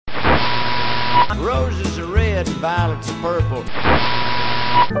Roses are red and violets are purple.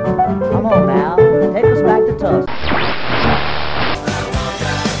 Come on now, take us back to Tusk.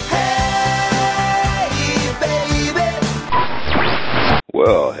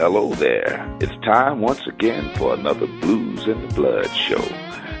 Well, hello there. It's time once again for another Blues in the Blood show.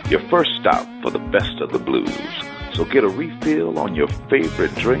 Your first stop for the best of the blues. So get a refill on your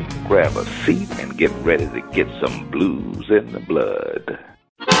favorite drink, grab a seat, and get ready to get some blues in the blood.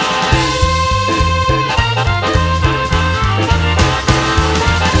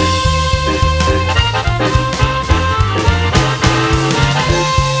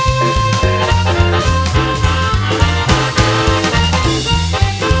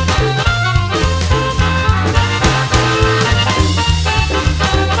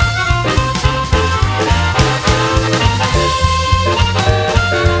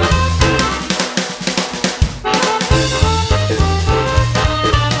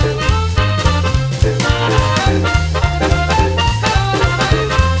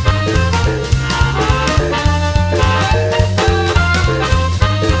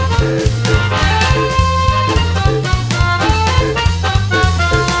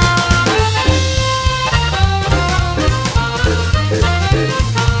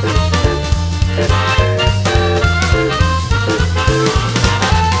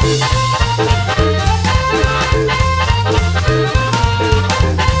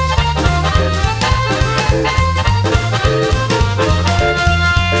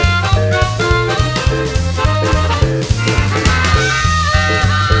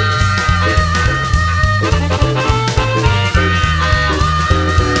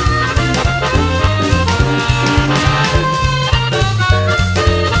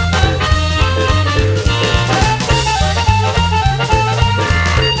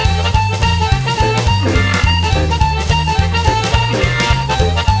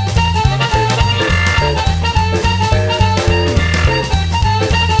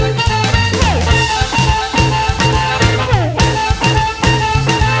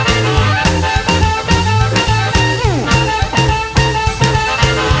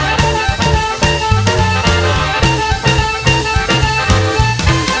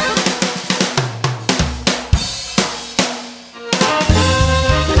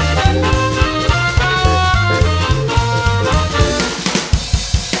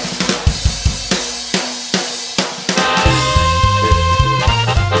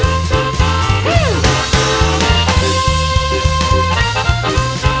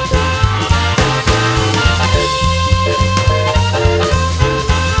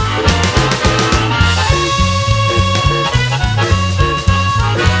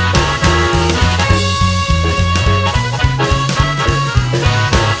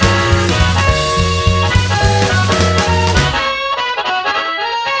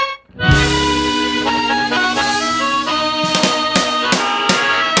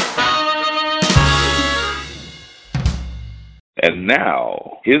 And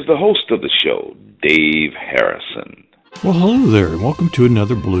now, here's the host of the show, Dave Harrison. Well, hello there, and welcome to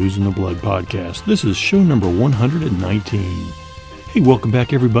another Blues in the Blood podcast. This is show number 119. Hey, welcome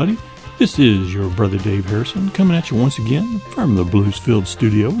back, everybody. This is your brother Dave Harrison coming at you once again from the Blues-filled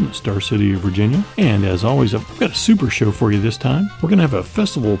studio in the Star City of Virginia. And as always, I've got a super show for you this time. We're going to have a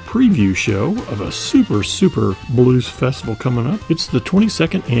festival preview show of a super blues festival coming up. It's the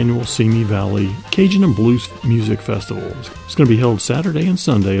 22nd annual Simi Valley Cajun and Blues Music Festival. It's going to be held Saturday and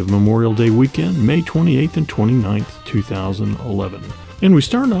Sunday of Memorial Day weekend, May 28th and 29th, 2011. And we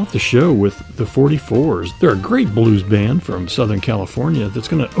started off the show with the 44s. They're a great blues band from Southern California that's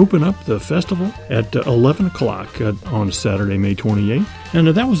going to open up the festival at 11 o'clock on Saturday, May 28th. And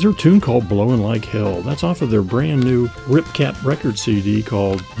that was their tune called Blowin' Like Hell. That's off of their brand new Rip Cap record CD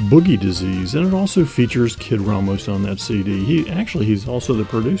called Boogie Disease. And it also features Kid Ramos on that CD. He's also the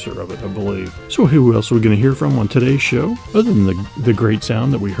producer of it, I believe. So who else are we going to hear from on today's show, other than the great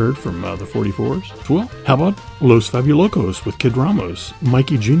sound that we heard from the 44s? Well, how about Los Fabulocos with Kid Ramos,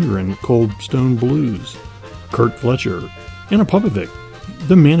 Mikey Jr. and Cold Stone Blues, Kurt Fletcher, Anna Popovic,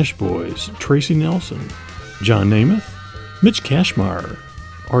 The Manish Boys, Tracy Nelson, John Namath, Mitch Kashmir,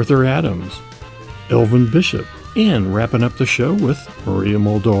 Arthur Adams, Elvin Bishop, and wrapping up the show with Maria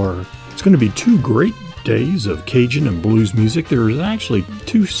Muldaur. It's going to be 2 great days of Cajun and blues music. There's actually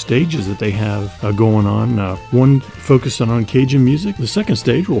 2 stages that they have going on. One focusing on Cajun music. The second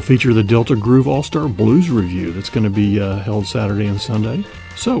stage will feature the Delta Groove All-Star Blues Review that's going to be held Saturday and Sunday.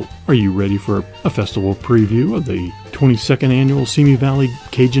 So, are you ready for a festival preview of the 22nd annual Simi Valley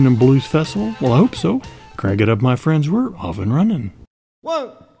Cajun and Blues Festival? Well, I hope so. Crank it up, my friends. We're off and running.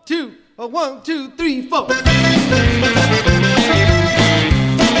 1, 2, 1, 2, 3, 4.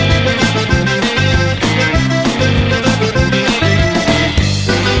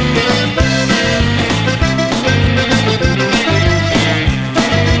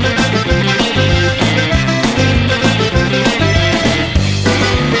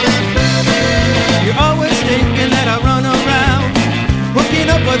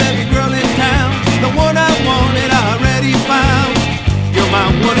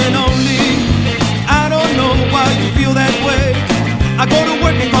 to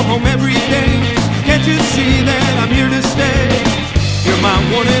work and come home every day. Can't you see that I'm here to stay? You're my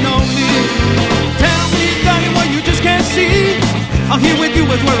one and only. Tell me, darling, what you just can't see. I'm here with you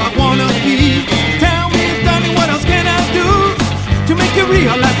is where I wanna be. Tell me, darling, what else can I do to make you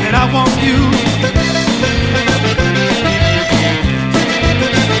realize that I want you?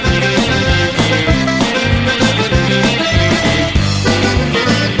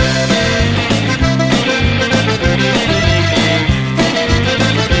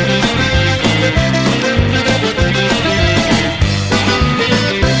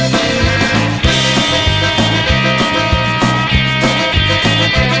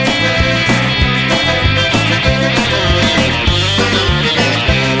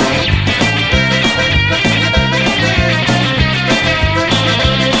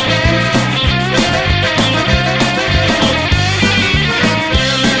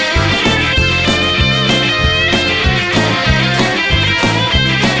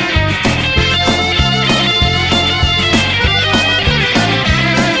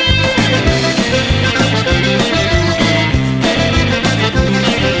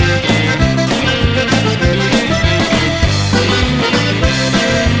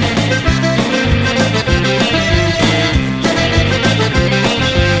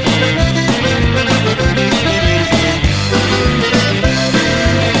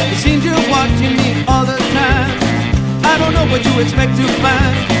 What you expect to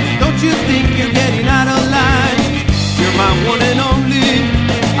find? Don't you think you're getting out of line? You're my one and only.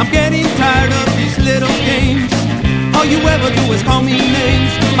 I'm getting tired of these little games. All you ever do is call me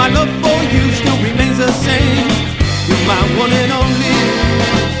names. My love for you still remains the same. You're my one and only.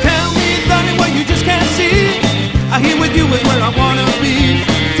 Tell me, darling, what you just can't see. I here with you is where I wanna be.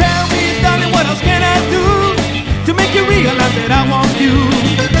 Tell me, darling, what else can I do to make you realize that I want you?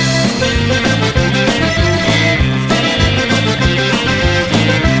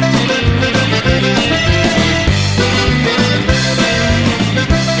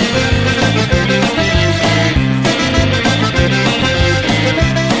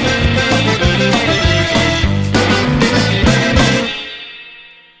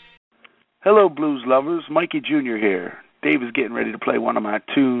 Hello, blues lovers. Mikey Jr. here. Dave is getting ready to play one of my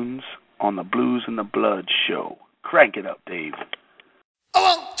tunes on the Blues and the Blood show. Crank it up, Dave.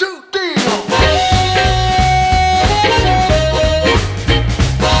 1, 2, 3.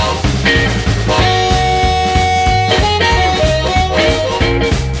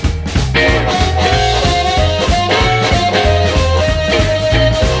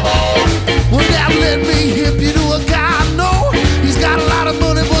 Well, now let me hip you to a guy I know. He's got a lot of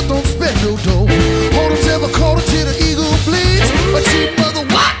money, but don't spend no dough. Hold himself a quarter till the eagle bleeds. A cheap mother,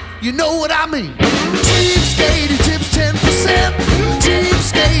 what? You know what I mean? Cheapskate, he tips 10%.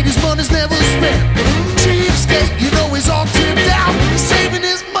 Cheapskate, his money's never spent. Cheapskate, you know he's all tipped out. Saving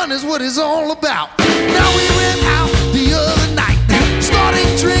his money's what he's all about. Now we went out the other night, started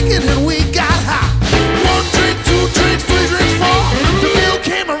drinking and we got high. 1 drink, 2 drinks, 3 drinks, 4. The bill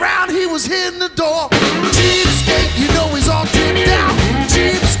came around, he was hitting the door. Cheapskate, you know he's all tipped out.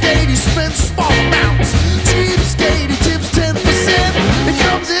 Cheapskate, he spends small amounts. Cheapskate, he tips 10%. It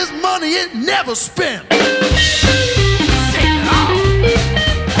comes his money, it never spent. Sing it all.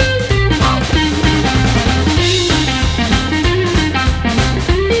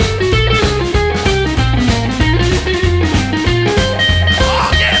 Oh,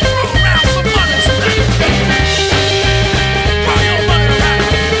 yeah, throw around some money spent. Throw your money around.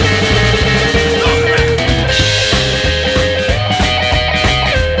 Throw it around.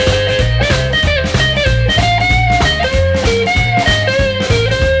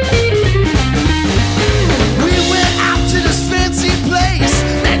 We went out to this fancy place.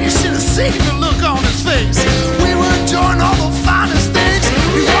 Man, you should have seen the look on his face. We were enjoying all the finest things.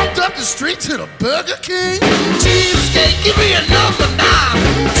 We walked up the street to the Burger King. Cheapskate, give me a number 9.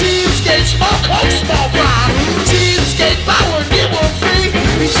 Cheapskate, small coke, small fry. Cheapskate, buy one, get one free.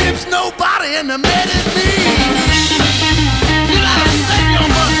 He tips nobody and the man and me. You gotta save your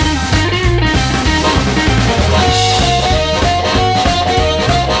money.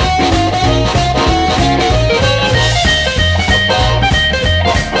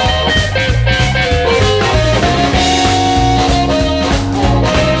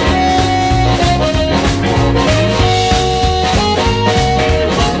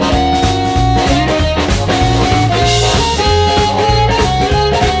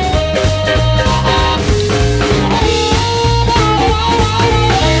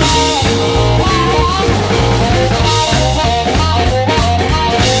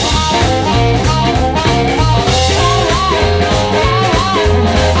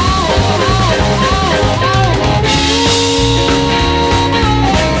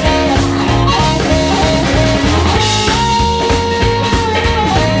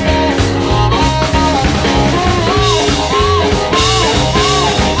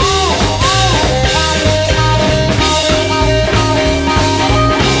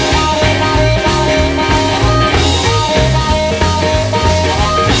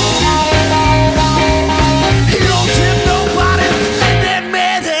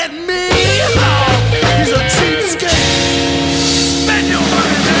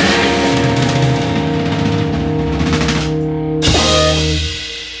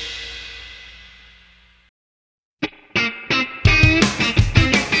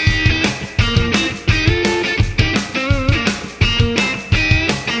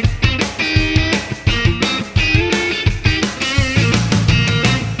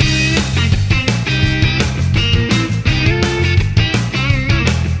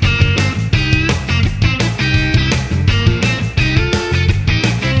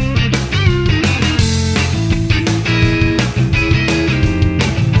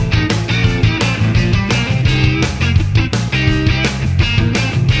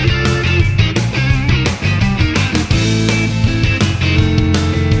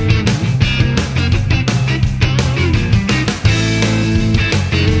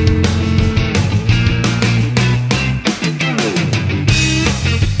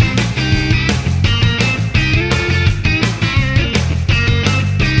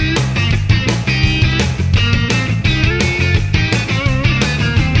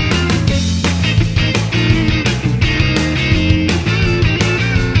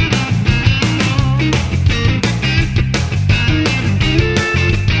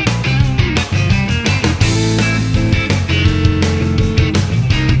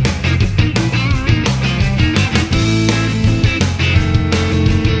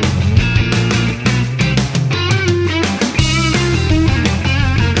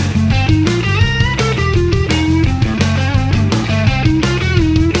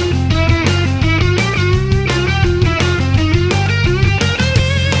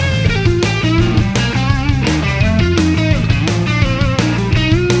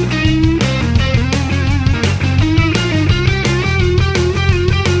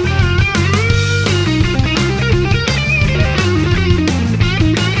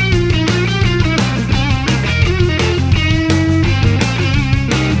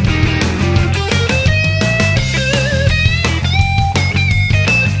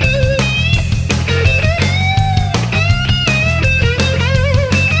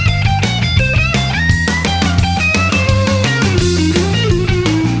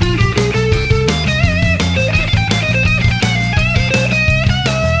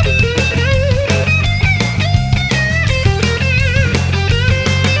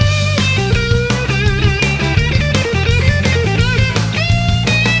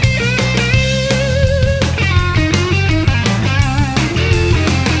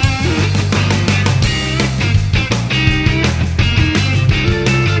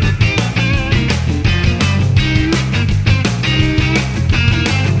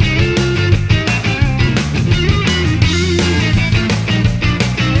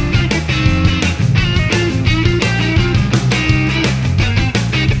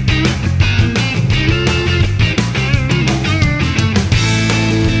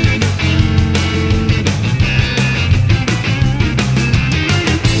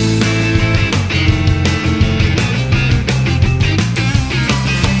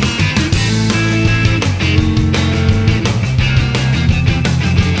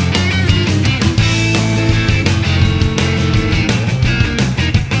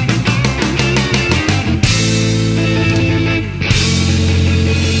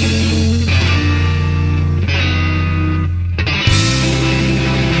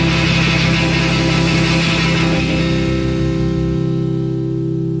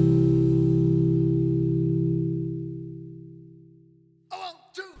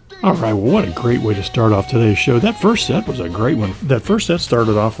 right, well, what a great way to start off today's show. That first set was a great one. That first set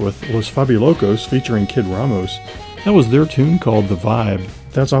started off with Los Fabulocos featuring Kid Ramos. That was their tune called The Vibe.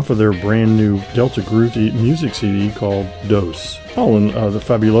 That's off of their brand new Delta Groove music CD called Dose. Following the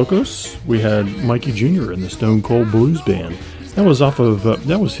Fabulocos, we had Mikey Jr. and the Stone Cold Blues Band. That was off of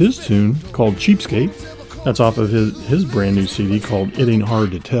that was his tune called Cheapskate. That's off of his brand new CD called It Ain't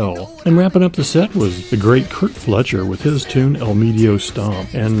Hard to Tell. And wrapping up the set was the great Kurt Fletcher with his tune El Medio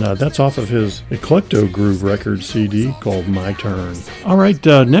Stomp. And that's off of his Eclecto Groove record CD called My Turn. All right,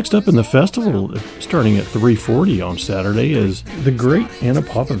 next up in the festival, starting at 3:40 on Saturday, is the great Anna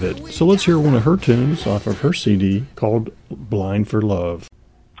Popovich. So let's hear one of her tunes off of her CD called Blind for Love.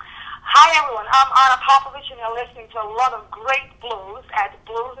 Hi everyone, I'm Anna Popovich and you're listening to a lot of great blues at the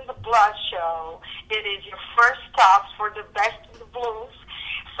Blues and the Blood show. It is your first stop for the best of the blues,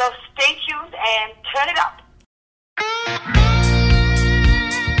 so stay tuned and turn it up.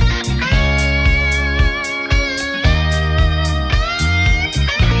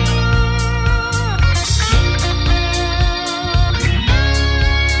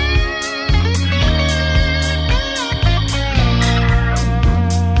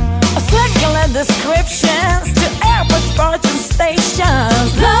 Descriptions to airports, ports, and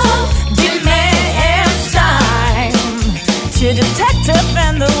stations. Love, demands time. To detective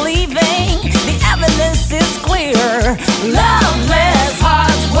and the leaving, the evidence is clear. Loveless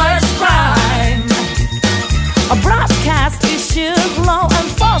hearts, worst crime. A broadcast issued law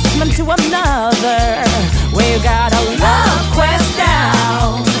enforcement to another. We got a love quest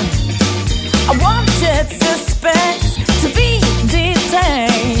down. A wanted suspect to be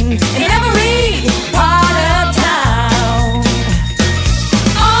detained in every part of town.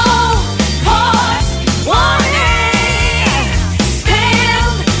 All ports, warning.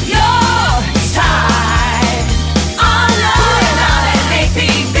 Spend your time on love and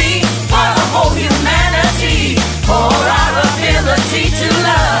APB for the whole humanity, for our ability to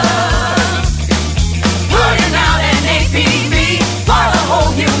love. Putting out an APB for the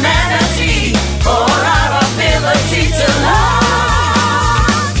whole humanity, for our ability to love.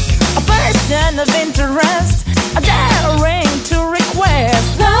 A person of interest, a daring to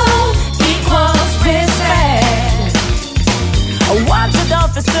request. Love equals respect. I wanted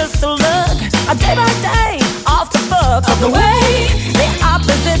officers to look a day by day off the book of the way the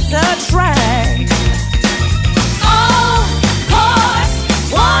opposites attract. All ports,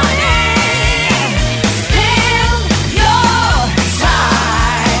 warning. Spend your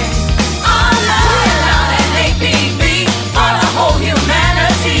time on love and APB for the whole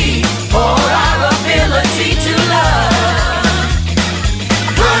humanity, for our ability to love.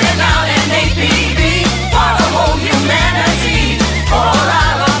 Putting out an APB for the whole humanity, for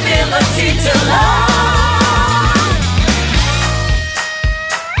our ability to love.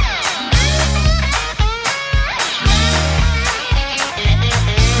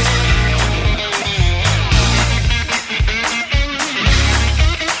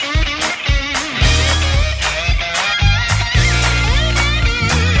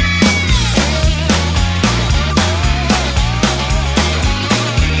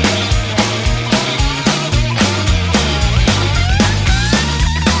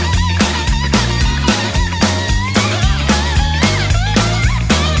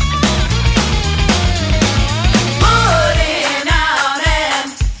 Putting out an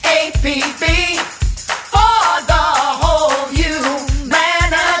APB for the whole humanity, for our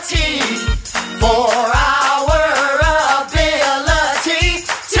ability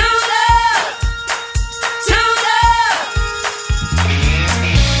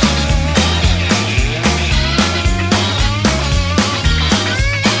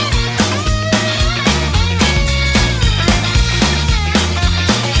to love,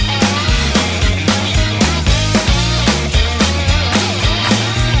 to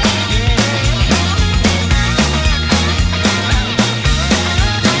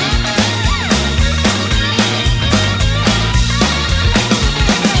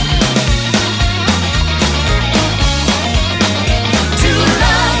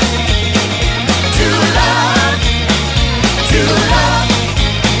love. To love, to love, to love, to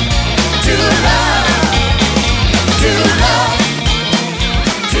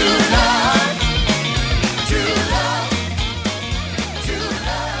love, to love, to love, to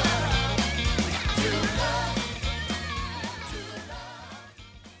love, to love, to love.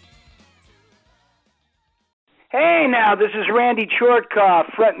 Hey now, this is Randy Chortkoff,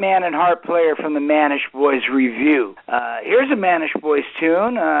 frontman and harp player from the Manish Boys Review. Here's a Manish Boys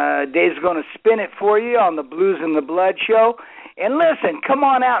tune. Dave's going to spin it for you on the Blues and the Blood show. And listen, come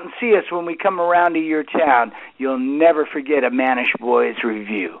on out and see us when we come around to your town. You'll never forget a Manish Boys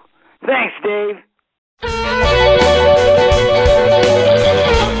Review. Thanks, Dave.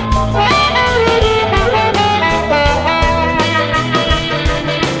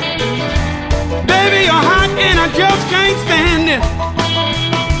 Baby, you're hot and I just can't stand it.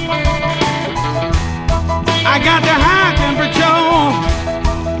 I got the high temperature.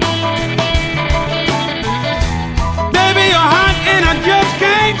 Baby, you're hot and I just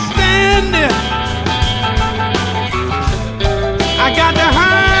can't stand it. I got the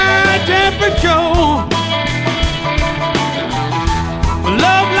high temperature.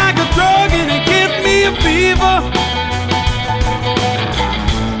 Love like a drug and it gives me a fever.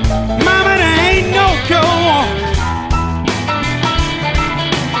 Mama, there ain't no cure.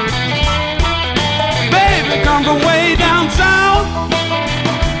 Baby, come from way down south,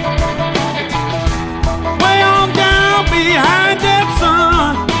 way on down behind that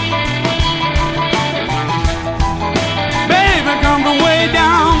sun. Baby, come from way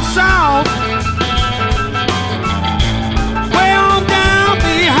down south, way on down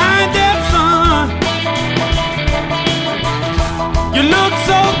behind that sun. You look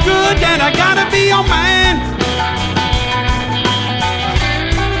so good that I gotta be your man.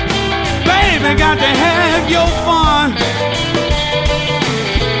 Baby, got to have your fun.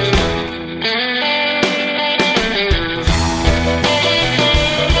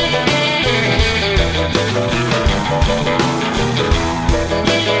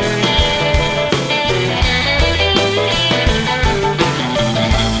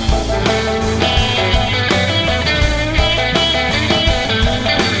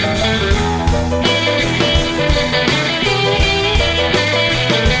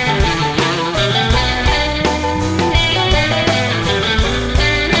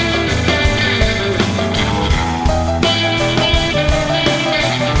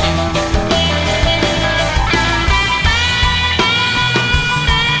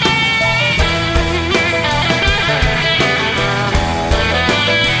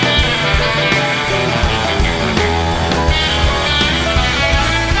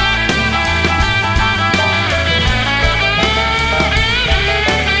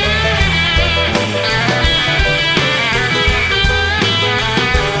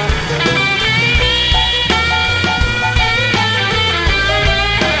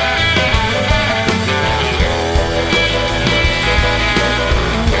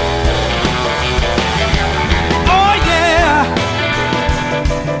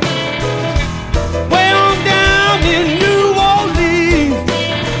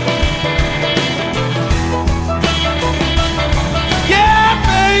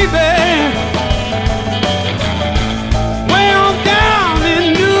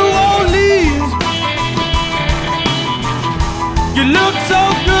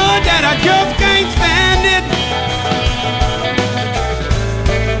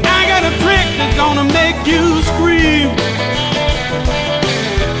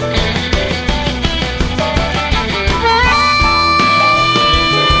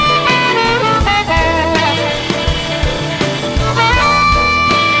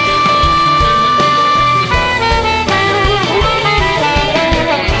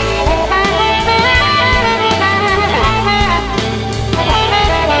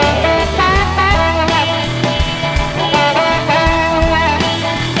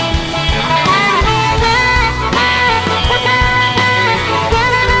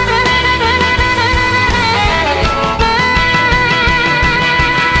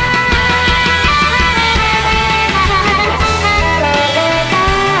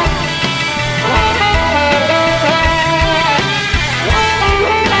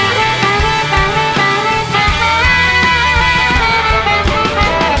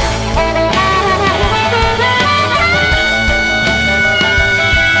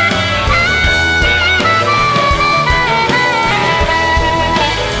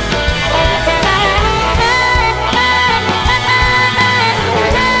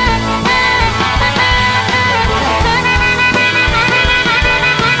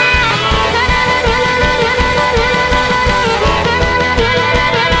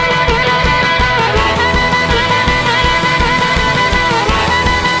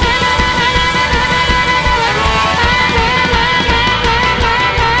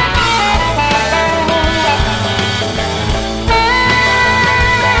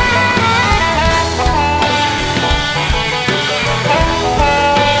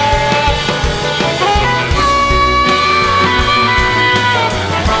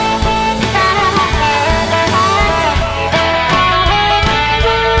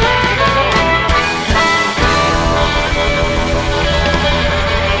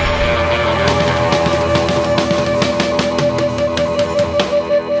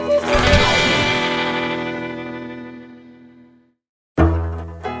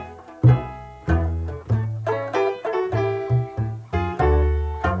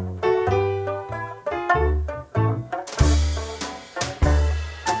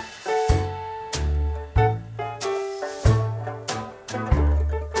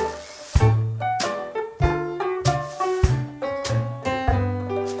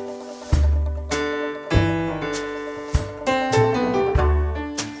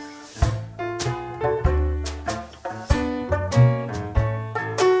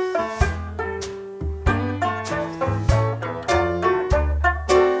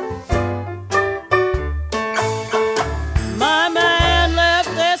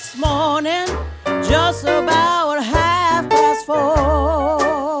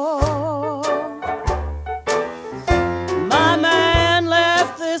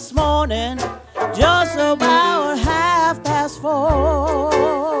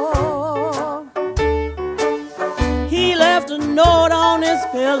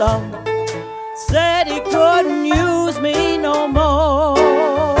 pillow, said he couldn't use me no more.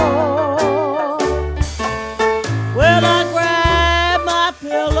 Well, I grabbed my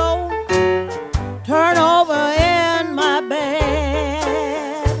pillow, turn over in my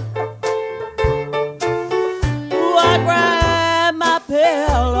bed. Ooh, I grabbed my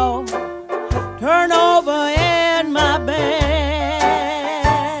pillow, turn over in my bed.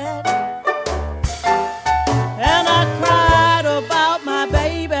 And I cried about my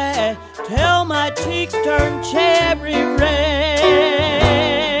baby till my cheeks turned cherry red.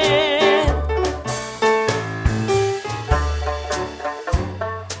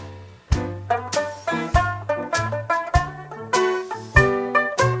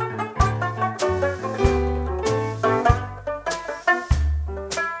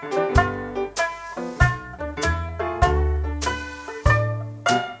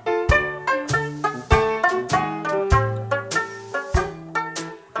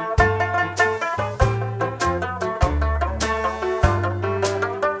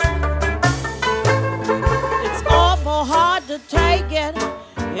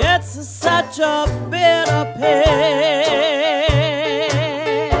 It's such a bitter pill.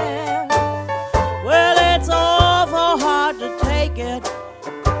 Well, it's awful hard to take it.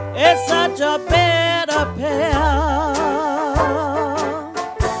 It's such a bitter pill.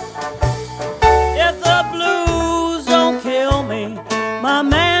 If the blues don't kill me, my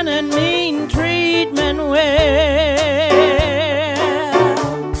man and mean treatment will.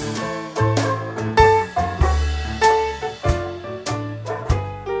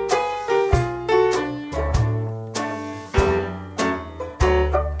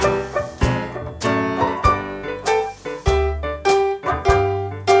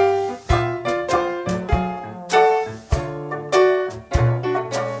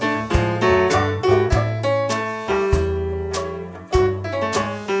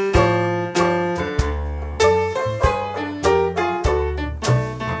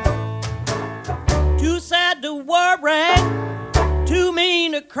 Too sad to worry, too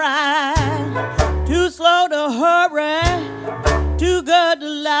mean to cry, too slow to hurry, too good to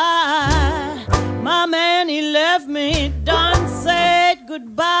lie. My man, he left me, done said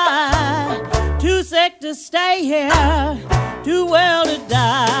goodbye. Too sick to stay here, too well to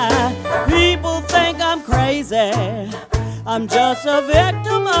die. People think I'm crazy, I'm just a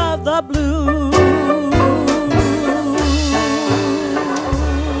victim of the blues.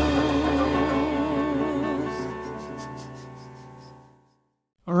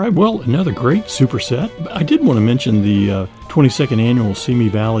 All right, well, another great superset. I did want to mention the 22nd annual Simi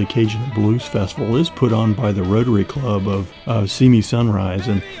Valley Cajun Blues Festival is put on by the Rotary Club of Simi Sunrise,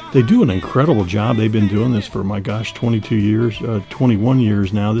 and they do an incredible job. They've been doing this for, my gosh, 22 years, 21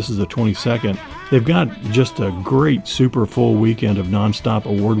 years now. This is the 22nd. They've got just a great, super full weekend of nonstop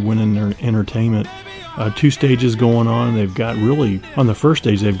award-winning entertainment. 2 stages going on. They've got really, on the first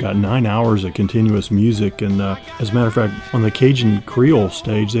stage, they've got 9 hours of continuous music. And as a matter of fact, on the Cajun Creole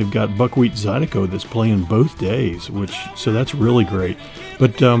stage, they've got Buckwheat Zydeco that's playing both days, so that's really great.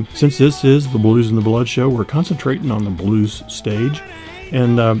 But since this is the Blues and the Blood show, we're concentrating on the blues stage.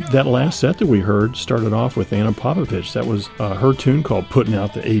 And that last set that we heard started off with Anna Popovich. That was her tune called Putting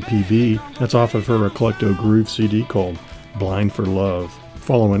Out the APB. That's off of her Eclecto Groove CD called Blind for Love.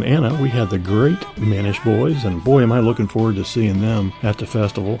 Following Anna, we had the great Manish Boys, and boy, am I looking forward to seeing them at the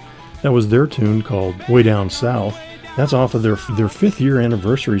festival. That was their tune called Way Down South. That's off of their 5th year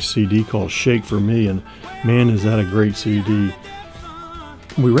anniversary CD called Shake for Me, and man, is that a great CD.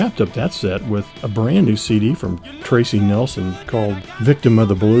 We wrapped up that set with a brand new CD from Tracy Nelson called Victim of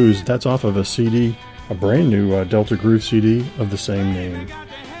the Blues. That's off of a CD, a brand new Delta Groove CD of the same name.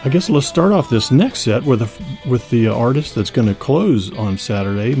 I guess let's start off this next set with the artist that's going to close on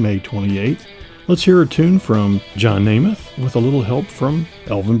Saturday, May 28th. Let's hear a tune from John Namath with a little help from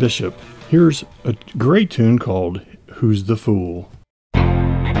Elvin Bishop. Here's a great tune called Who's the Fool?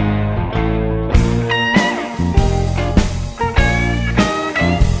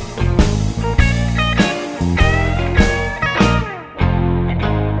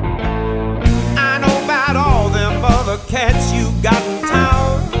 I know about all them other cats you got in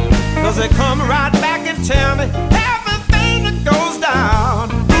town, 'cause they come right back and tell me everything that goes down.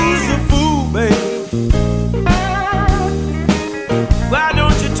 Who's the fool, babe? Why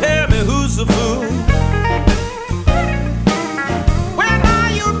don't you tell me who's the fool? When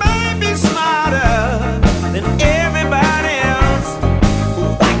are you, baby, smarter than everybody else?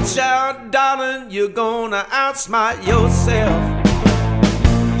 Watch out, darling, you're gonna outsmart yourself.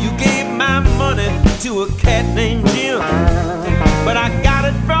 You gave my money to a cat named Jim, but I got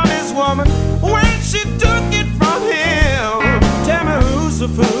it from his woman when she took it from him. Tell me who's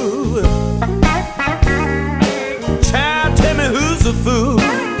who's a fool? Child, tell me who's a fool?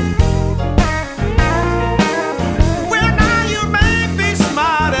 Well, now you may be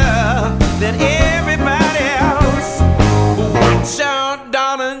smarter than everybody else, but watch out,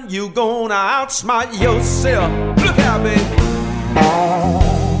 darling, you gonna outsmart yourself. Look out, baby.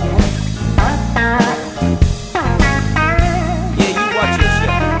 Yeah, you watch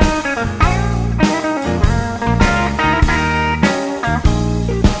yourself.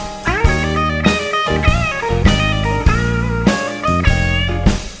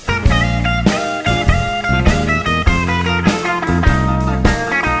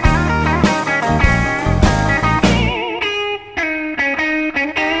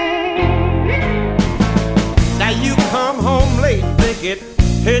 It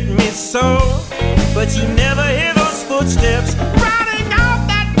hurt me so, but you never hear those footsteps running out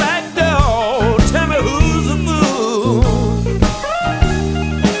that back door. Tell me who's a fool?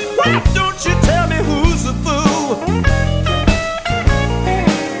 Why don't you tell me who's a fool?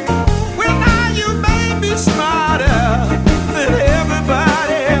 Well, now you may be smarter than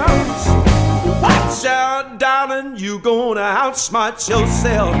everybody else. Watch out, darling, you gonna outsmart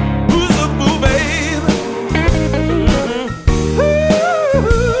yourself. Who's a fool, babe?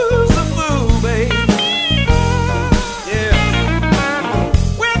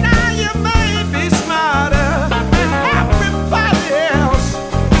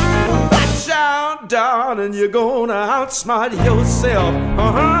 And you're gonna outsmart yourself,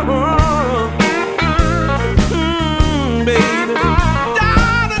 baby.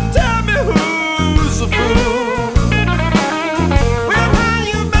 Darling, tell me who's a fool. Well, now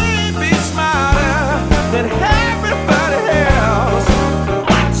you may be smarter than everybody else.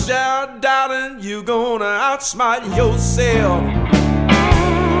 Watch out, darling, you're gonna outsmart yourself.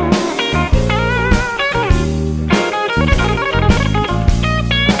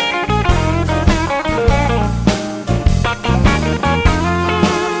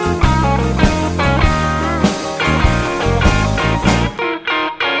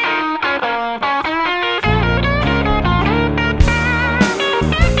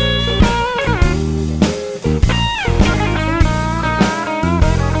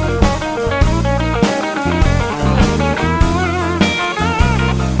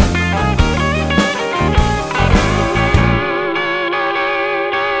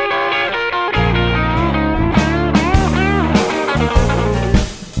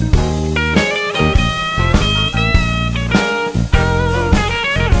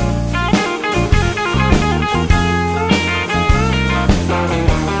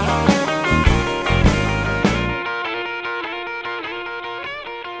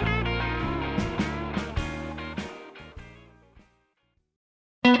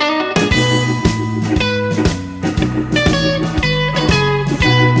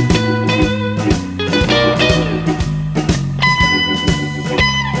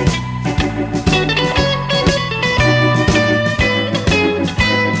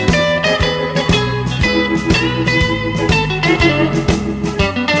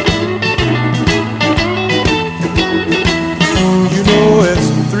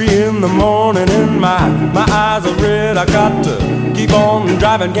 I got to keep on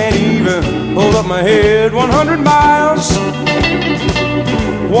driving, can't even hold up my head. 100 miles,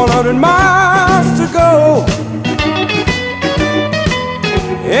 100 miles to go,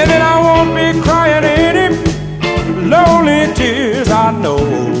 and then I won't be crying any lonely tears, I know.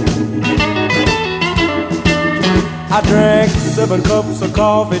 I drank 7 cups of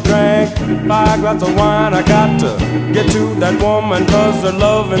coffee, drank 5 glasses of wine. I got to get to that woman 'cause her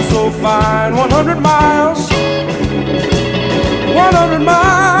loving's so fine. 100 miles, 100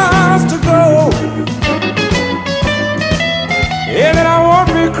 miles to go, and then I won't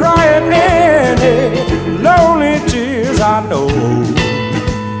be crying any lonely tears, I know.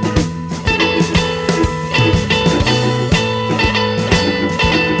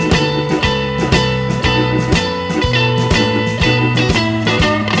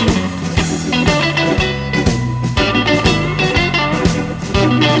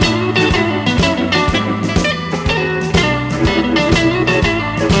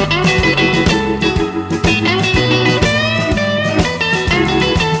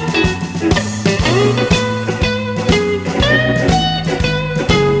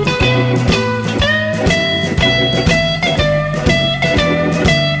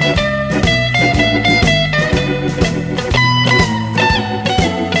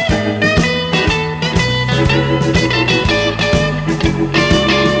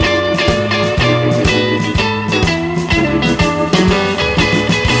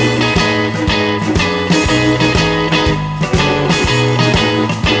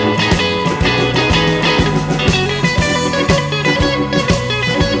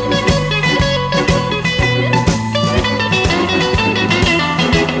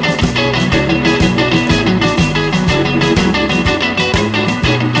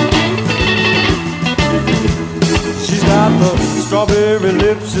 strawberry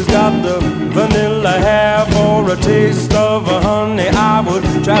lips, she's got the vanilla hair. For a taste of honey, I would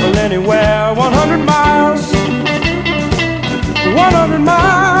travel anywhere. 100 miles, 100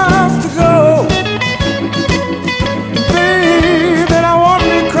 miles to go. Baby, I won't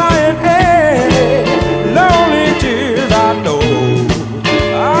be crying any lonely tears, I know.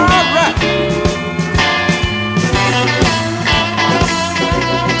 All right.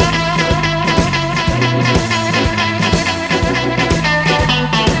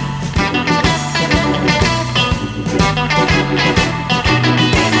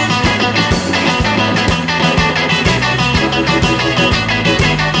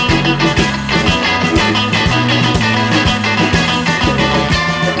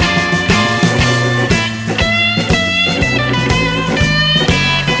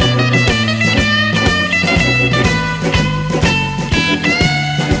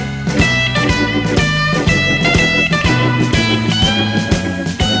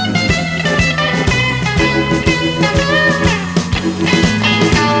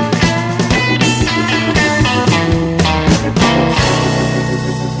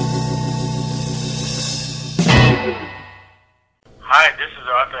 Hi, this is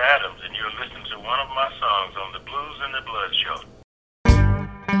Arthur Adams, and you're listening to one of my songs on the Blues and the Blood show.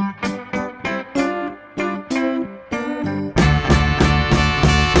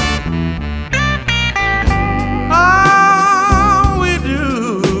 All we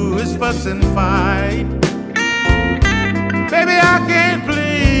do is fuss and fight. Baby, I can't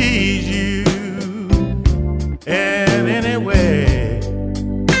please you in any way.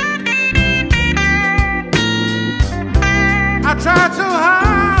 I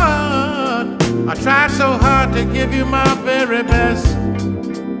tried so hard to give you my very best,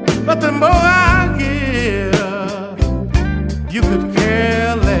 but the more I give, you could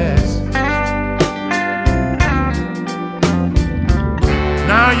care less.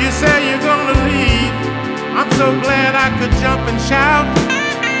 Now you say you're gonna leave, I'm so glad I could jump and shout.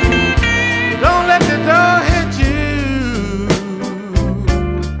 Don't let the door hit you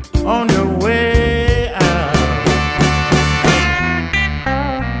on your way out.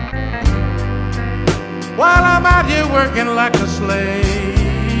 While I'm out here working like a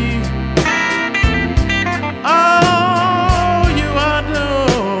slave, all you are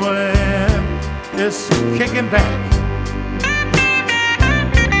doing is kicking back.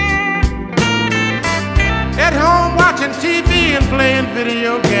 At home watching TV and playing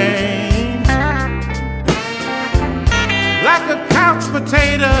video games, like a couch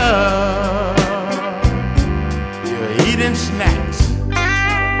potato, you're eating snacks.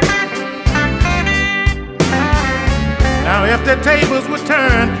 Now if the tables would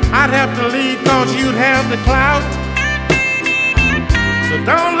turn, I'd have to leave, cause you'd have the clout. So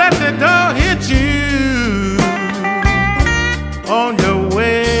don't let the door hit you on your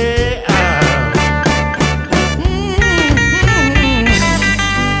way out.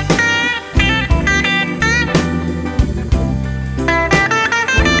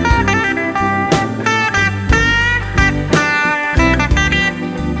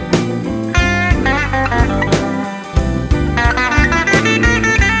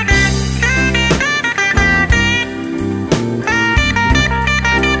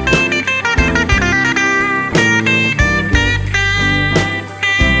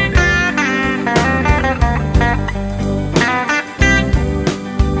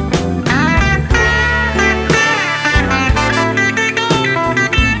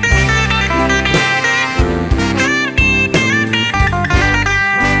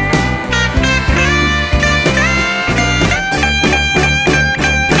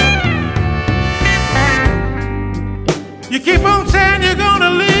 You keep on saying you're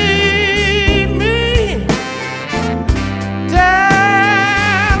gonna leave me.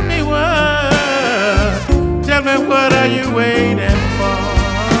 Tell me what are you waiting for?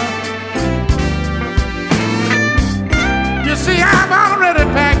 You see, I've already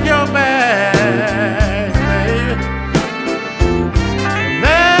packed your bags, baby.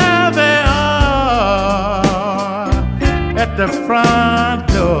 There they are at the front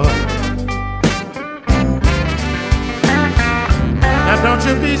door. Now don't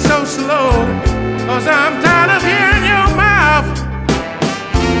you be so slow, cause I'm tired of hearing your mouth.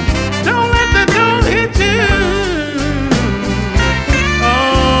 Don't let the door hit you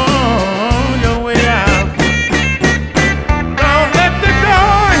on your way out. Don't let the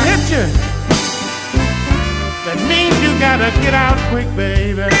door hit you. That means you gotta get out quick,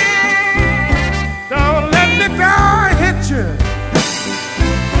 baby. Don't let the door hit you.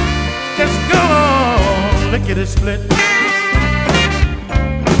 Just go on, lickety-split.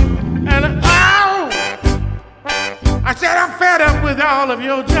 And oh, I said I'm fed up all of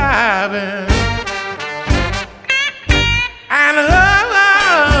your jiving. And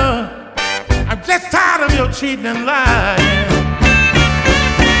I'm just tired of your cheating and lying.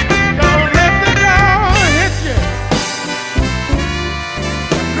 Don't let the door hit you.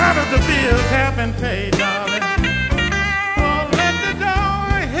 None of the bills have been paid, darling. Don't let the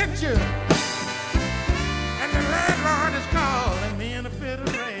door hit you. And the landlord is calling me in a fit of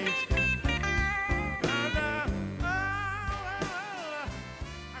rage.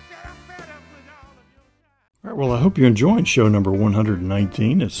 All right, well, I hope you're enjoying show number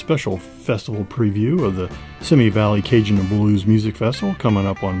 119, a special festival preview of the Simi Valley Cajun and Blues Music Festival coming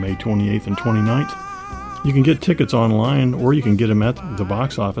up on May 28th and 29th. You can get tickets online or you can get them at the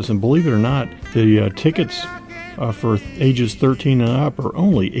box office. And believe it or not, the tickets for ages 13 and up are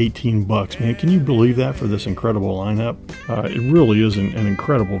only $18. Man, can you believe that for this incredible lineup? It really is an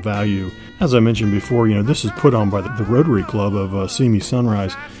incredible value. As I mentioned before, this is put on by the Rotary Club of Simi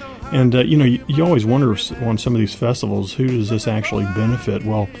Sunrise. And, you always wonder on some of these festivals, who does this actually benefit?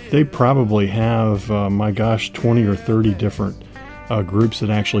 Well, they probably have, 20 or 30 different groups that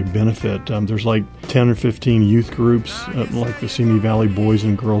actually benefit. There's like 10 or 15 youth groups, like the Simi Valley Boys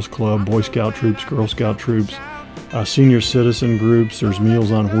and Girls Club, Boy Scout troops, Girl Scout troops, senior citizen groups. There's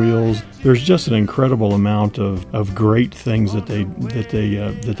Meals on Wheels. There's just an incredible amount of great things that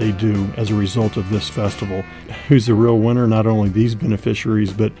they do as a result of this festival. Who's the real winner? Not only these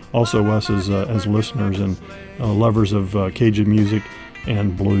beneficiaries, but also us as listeners and lovers of Cajun music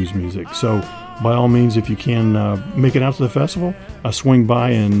and blues music. So, by all means, if you can make it out to the festival, swing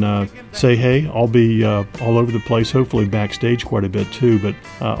by and say hey. I'll be all over the place, hopefully backstage quite a bit too, but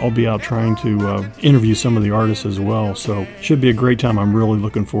I'll be out trying to interview some of the artists as well. So should be a great time. I'm really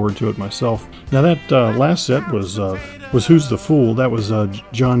looking forward to it myself. Now that last set was Who's the Fool? That was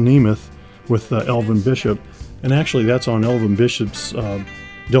John Nemeth with Elvin Bishop, and actually that's on Elvin Bishop's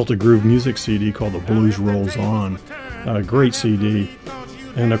Delta Groove music CD called The Blues Rolls On. Great CD.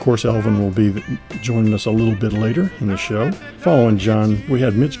 And of course, Elvin will be joining us a little bit later in the show. Following John, we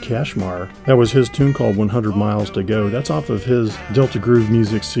had Mitch Kashmar. That was his tune called 100 Miles to Go. That's off of his Delta Groove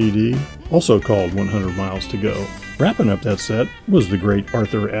music CD, also called 100 Miles to Go. Wrapping up that set was the great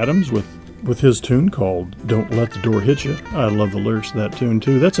Arthur Adams with his tune called Don't Let the Door Hit You. I love the lyrics to that tune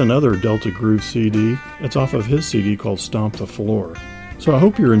too. That's another Delta Groove CD. It's off of his CD called Stomp the Floor. So I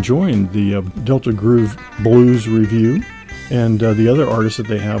hope you're enjoying the Delta Groove Blues review and the other artists that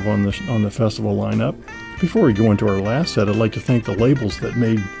they have on the festival lineup. Before we go into our last set, I'd like to thank the labels that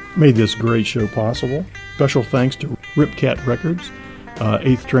made this great show possible. Special thanks to Ripcat Records,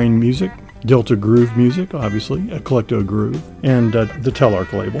 8th Train Music, Delta Groove Music, obviously, Eclecto Groove, and the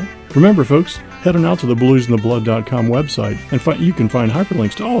Telarc label. Remember, folks, head on out to the BluzNdaBlood.com website, and you can find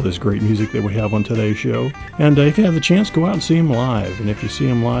hyperlinks to all this great music that we have on today's show. And if you have the chance, go out and see them live. And if you see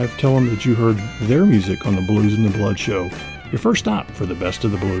them live, tell them that you heard their music on the Blues and the Blood show. Your first stop for the best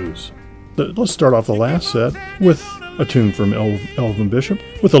of the blues. Let's start off the last set with a tune from Elvin Bishop,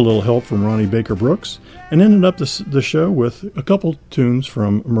 with a little help from Ronnie Baker Brooks, and ended up the show with a couple tunes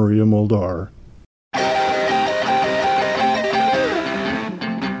from Maria Muldaur.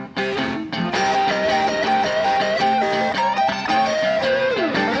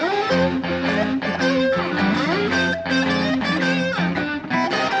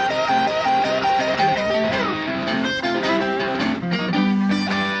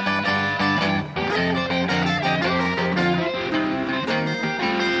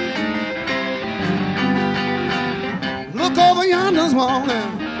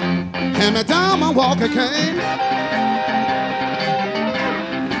 Hand me down my walker cane.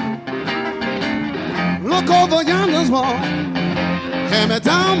 Look over yonder's wall. Hand me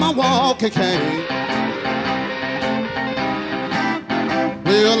down my walker cane.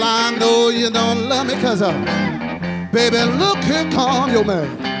 Well, I know you don't love me, 'cause baby, look, here come your man.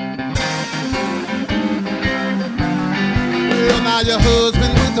 Well, now your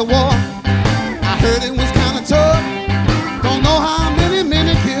husband went to war. I heard it was kind of tough. Don't know how many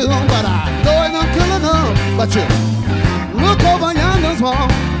killed, but I know it don't kill enough. But you look over yonder's wall,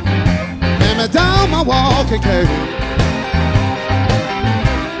 hand me down my walking cane.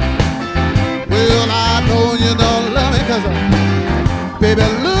 Well, I know you don't love me, 'cause baby,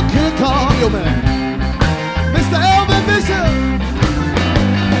 look, here come your man, Mr. Elvin Bishop.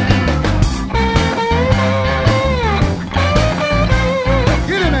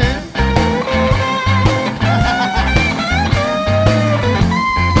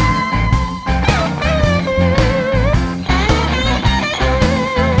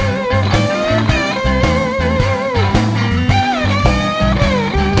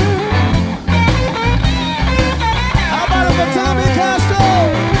 Tommy Castro.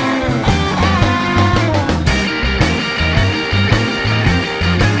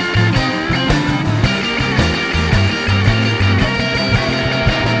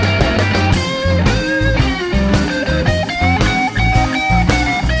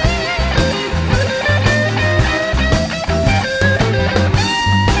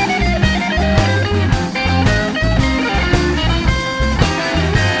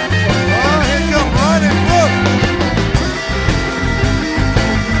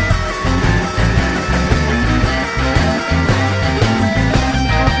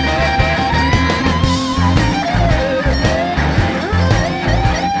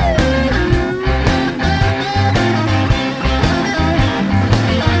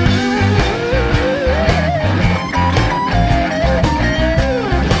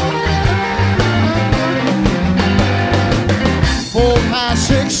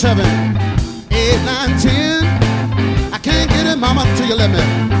 6, 7, 8, 9, 10. I can't get it, mama, till you let me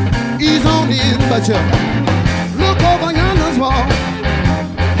ease on in. But you look over yonder's wall,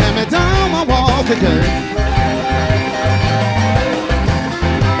 hand me down my walk again.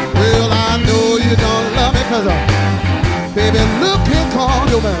 Well, I know you don't love me, cause baby, look here, call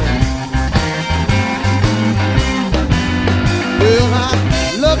your man. Well, I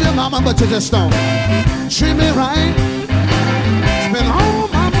love you, mama, but you just don't treat me right. Spend all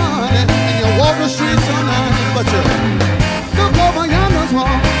my money and you walk the streets all night. But you look over yonder's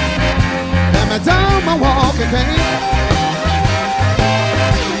wall, hand me down my walk again.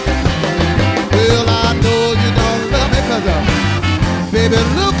 Well, I know you don't love me, cause baby,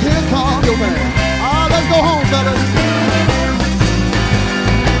 look here, call your man. Oh, let's go home, fellas.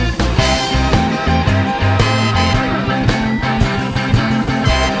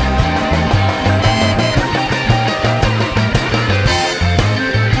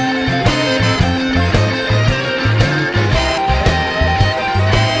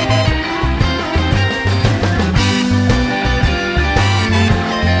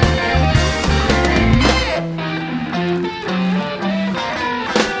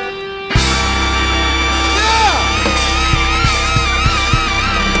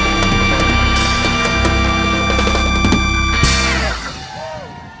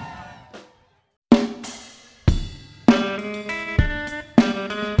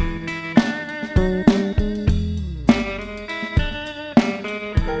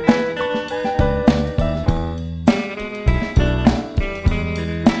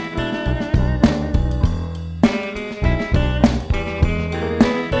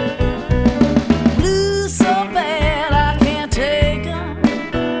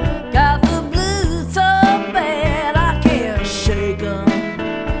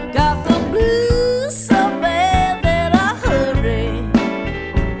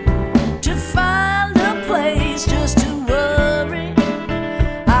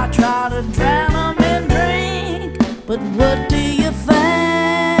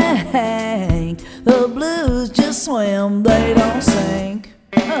 Swim, they don't sink.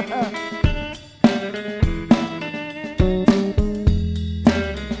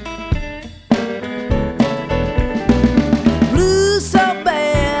 Blues so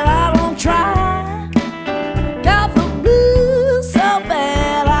bad I don't try. Got the blues so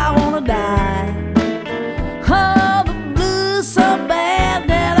bad I wanna die. Oh, the blues so bad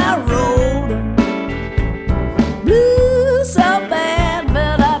that I wrote 'em. Blues so bad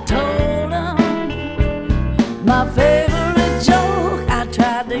that I told 'em. My favorite joke, I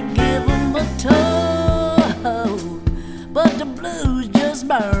tried to give 'em a toast, but the blues just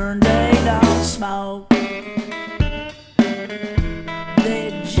burn, they don't smoke.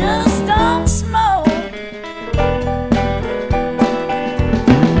 They just don't smoke.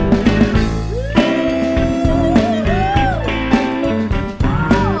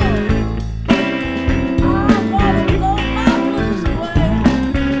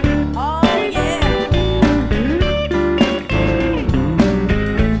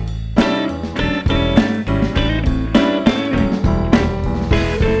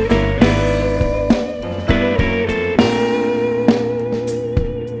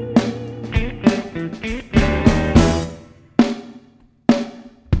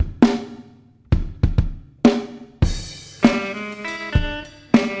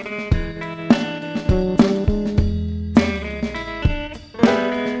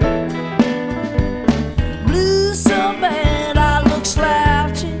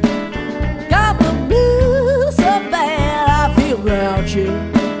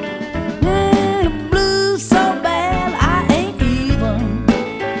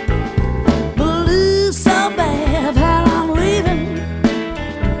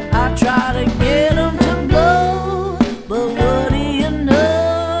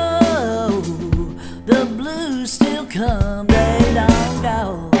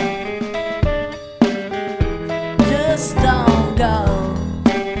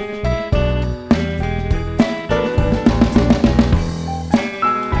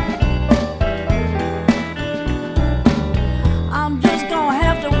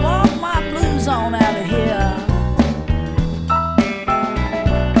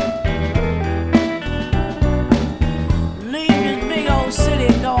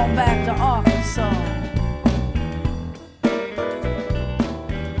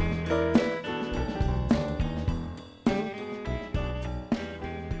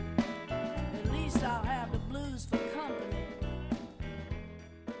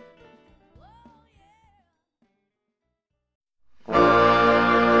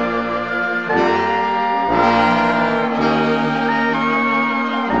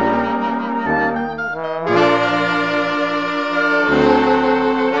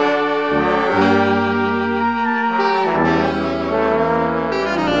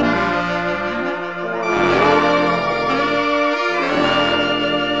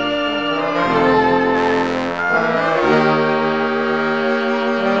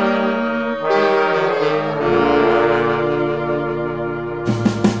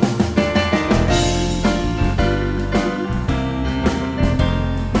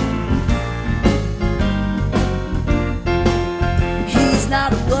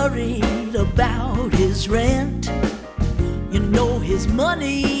 worried about his rent. You know his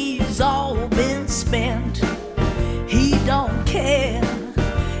money's all been spent. He don't care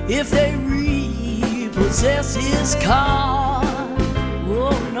if they repossess his car.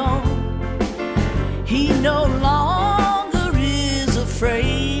 Oh no, he no longer is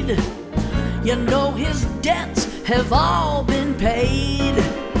afraid. You know his debts have all been paid.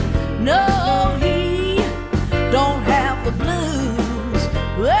 No, he don't have the blues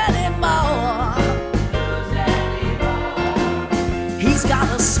anymore. He's got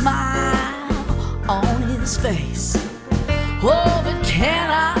a smile on his face, oh, that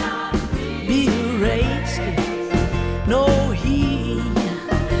cannot be erased. No, he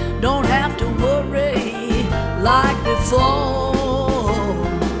don't have to worry like before.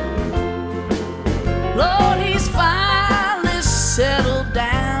 Lord, he's finally settled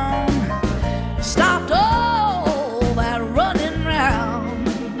down, stopped all that running round.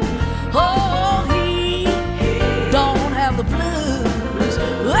 Oh, he don't have the blues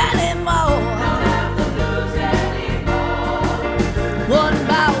anymore. One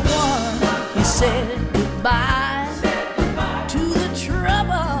by one, he said goodbye to the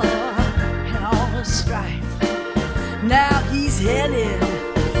trouble and all the strife. Now he's headed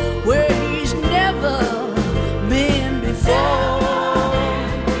where he's never been before.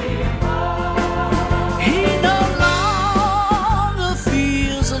 He no longer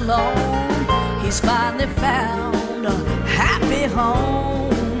feels alone. He's finally found a happy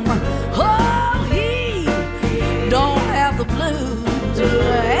home. Oh, he don't have the blues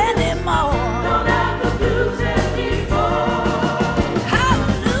anymore. Don't have the blues anymore.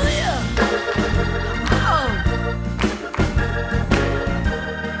 Hallelujah. Oh.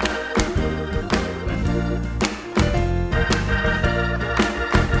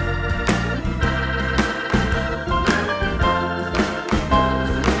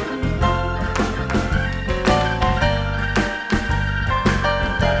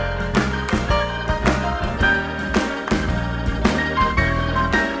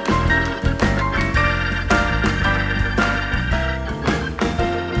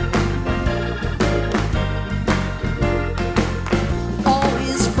 All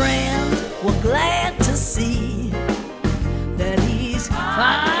his friends were glad to see that he's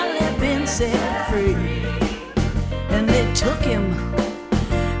finally been set free. And they took him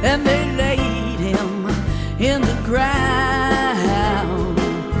and they laid him in the ground.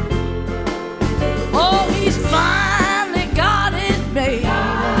 Oh, he's finally got it made.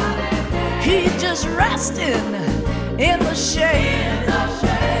 He's just resting in the shade.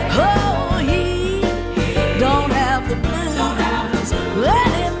 Oh, he don't have the blues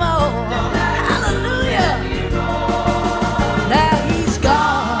anymore. Hallelujah. Now he's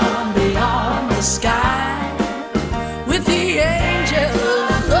gone beyond the sky with the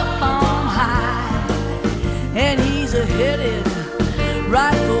angels up on high, and he's headed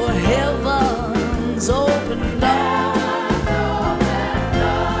right for heaven's open door.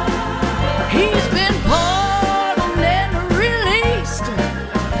 He's been pardoned and released,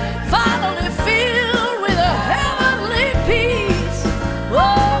 finally filled with a heavenly peace.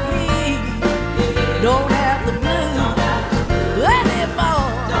 Oh, he don't have the blues anymore.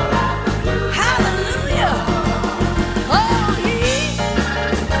 Hallelujah. Oh, he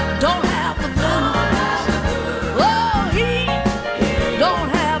don't have the blues. Oh, he don't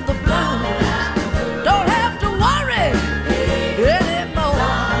have the blues. Don't have to worry anymore.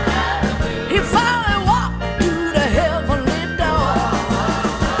 He finally walked through the heavenly door.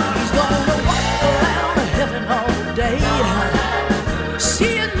 He's gonna walk around heaven all day,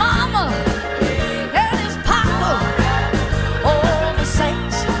 see his mama and his papa. All the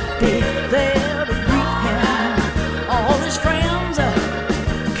saints be there to greet him. All his friends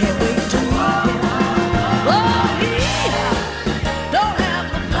can't wait to meet him. Oh, he don't have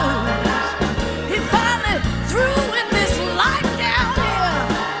the blues. He finally through with this life down here.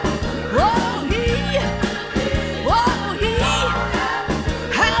 Oh, he,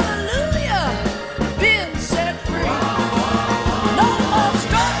 hallelujah, been set free. No more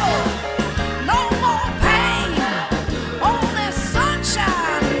struggle, no more pain, only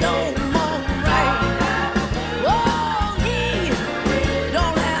sunshine, no more rain. Oh, he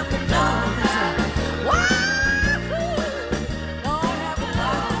don't have the blues. Wahoo! Don't have the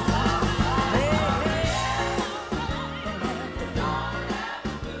blues. Hey, don't have the blues.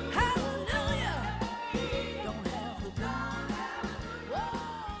 Hallelujah. Don't have the blues. Oh,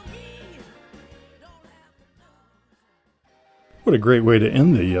 he don't have the blues. What a great way to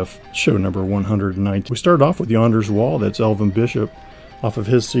end the show number 119. We started off with Yonder's Wall. That's Elvin Bishop off of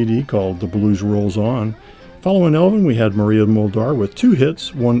his CD called The Blues Rolls On. Following Elvin, we had Maria Muldaur with two hits.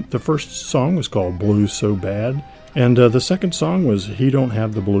 The first song was called Blues So Bad, and the second song was He Don't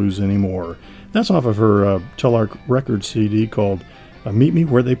Have the Blues Anymore. That's off of her Telarc Records CD called Meet Me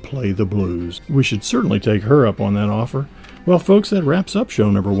Where They Play the Blues. We should certainly take her up on that offer. Well, folks, that wraps up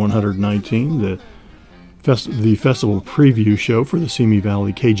show number 119, the festival preview show for the Simi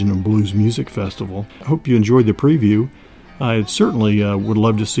Valley Cajun and Blues Music Festival. I hope you enjoyed the preview. I certainly would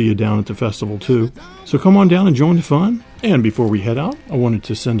love to see you down at the festival, too. So come on down and join the fun. And before we head out, I wanted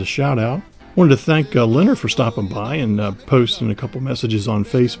to send a shout-out. I wanted to thank Leonard for stopping by and posting a couple messages on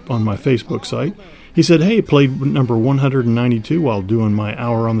my Facebook site. He said, hey, played number 192 while doing my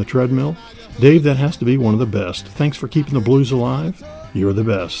hour on the treadmill. Dave, that has to be one of the best. Thanks for keeping the blues alive. You're the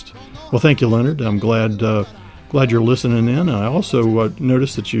best. Well, thank you, Leonard. I'm glad you're listening in. I also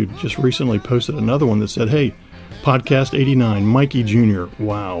noticed that you just recently posted another one that said, hey, Podcast 89, Mikey Jr.,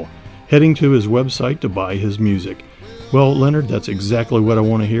 wow, heading to his website to buy his music. Well, Leonard, that's exactly what I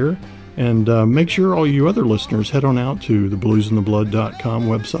want to hear. And make sure all you other listeners head on out to the BluzNdaBlood.com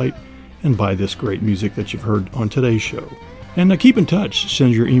website and buy this great music that you've heard on today's show. And keep in touch.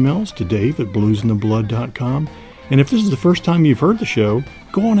 Send your emails to dave@BluzNdaBlood.com. And if this is the first time you've heard the show,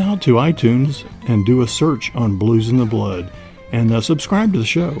 go on out to iTunes and do a search on Blues in the Blood and subscribe to the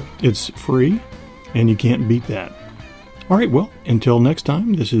show. It's free, and you can't beat that. All right, well, until next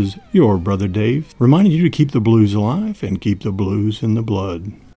time, this is your brother Dave, reminding you to keep the blues alive and keep the blues in the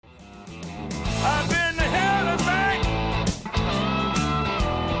blood.